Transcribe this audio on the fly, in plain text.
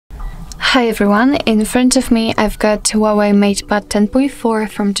Hi everyone, in front of me I've got Huawei Matepad 10.4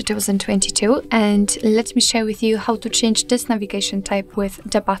 from 2022, and let me share with you how to change this navigation type with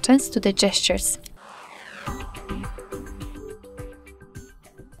the buttons to the gestures.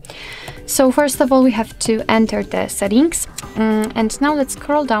 So first of all, we have to enter the settings, and now let's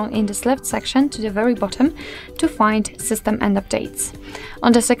scroll down in this left section to the very bottom to find system and updates.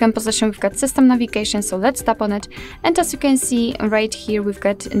 On the second position we've got system navigation, so let's tap on it, and as you can see right here we've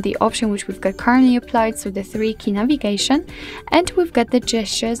got the option which we've got currently applied, so the 3-key navigation, and we've got the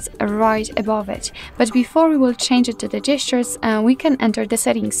gestures right above it. But before we will change it to the gestures, we can enter the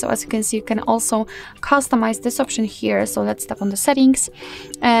settings. So as you can see, you can also customize this option here, so let's tap on the settings.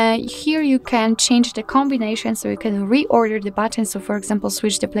 Here you can change the combination, so you can reorder the buttons, so for example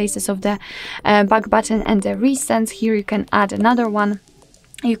switch the places of the back button and the recent. Here you can add another one.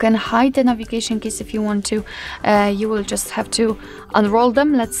 You can hide the navigation keys if you want to. You will just have to unroll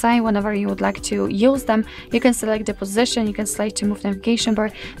them, let's say, whenever you would like to use them. You can select the position, you can slide to move navigation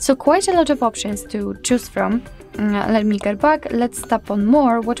bar. So quite a lot of options to choose from. Let me get back. Let's tap on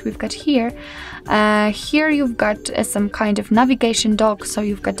more. What we've got here. Here you've got some kind of navigation dock, so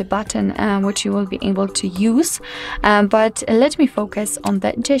you've got the button which you will be able to use, but let me focus on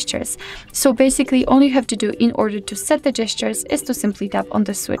the gestures. So basically all you have to do in order to set the gestures is to simply tap on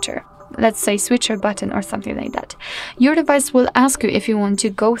the switcher. Let's say switcher button or something like that. Your device will ask you if you want to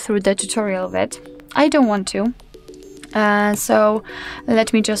go through the tutorial of it. I don't want to. So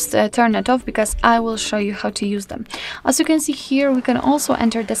let me just turn it off, because I will show you how to use them. As you can see here, we can also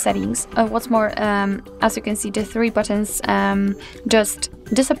enter the settings. What's more, as you can see, the 3 buttons just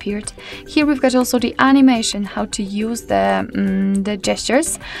disappeared. Here we've got also the animation, how to use the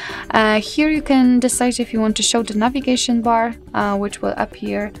gestures. Here you can decide if you want to show the navigation bar, which will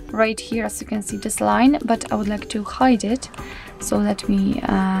appear right here, as you can see this line, but I would like to hide it. So let me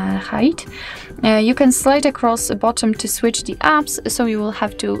hide. You can slide across the bottom to switch the apps, so you will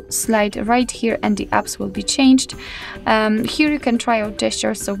have to slide right here and the apps will be changed. Here you can try out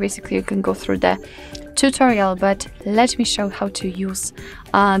gestures, so basically you can go through the tutorial, but let me show how to use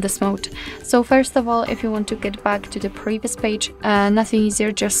this mode. So first of all, if you want to get back to the previous page, nothing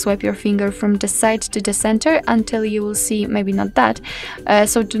easier, just swipe your finger from the side to the center until you will see, maybe not that,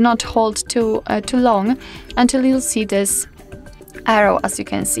 so do not hold too long, until you'll see this arrow, as you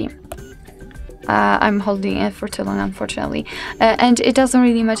can see. I'm holding it for too long, unfortunately, and it doesn't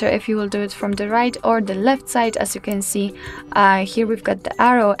really matter if you will do it from the right or the left side. As you can see, here we've got the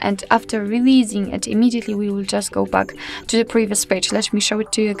arrow, and after releasing it immediately we will just go back to the previous page. Let me show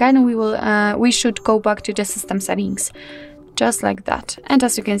it to you again. We should go back to the system settings, just like that, and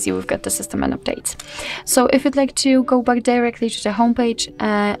as you can see we've got the system and updates. So if you'd like to go back directly to the home page,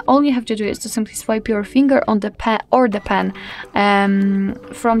 all you have to do is to simply swipe your finger on the pen or the pen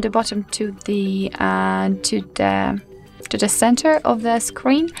from the bottom to the center of the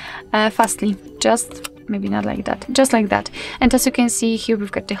screen, fastly, just maybe not like that, just like that. And as you can see here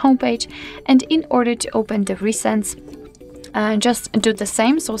we've got the home page, and in order to open the recents, just do the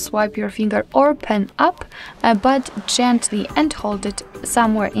same, so swipe your finger or pen up, but gently, and hold it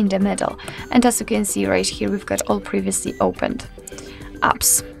somewhere in the middle. And as you can see right here, we've got all previously opened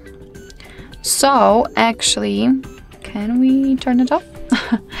apps. So actually, can we turn it off?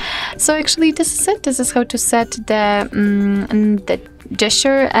 So actually this is it. This is how to set the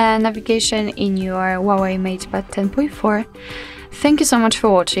gesture navigation in your Huawei Matepad 10.4. Thank you so much for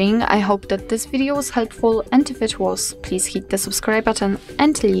watching. I hope that this video was helpful, and if it was, please hit the subscribe button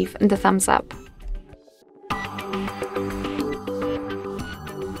and leave the thumbs up.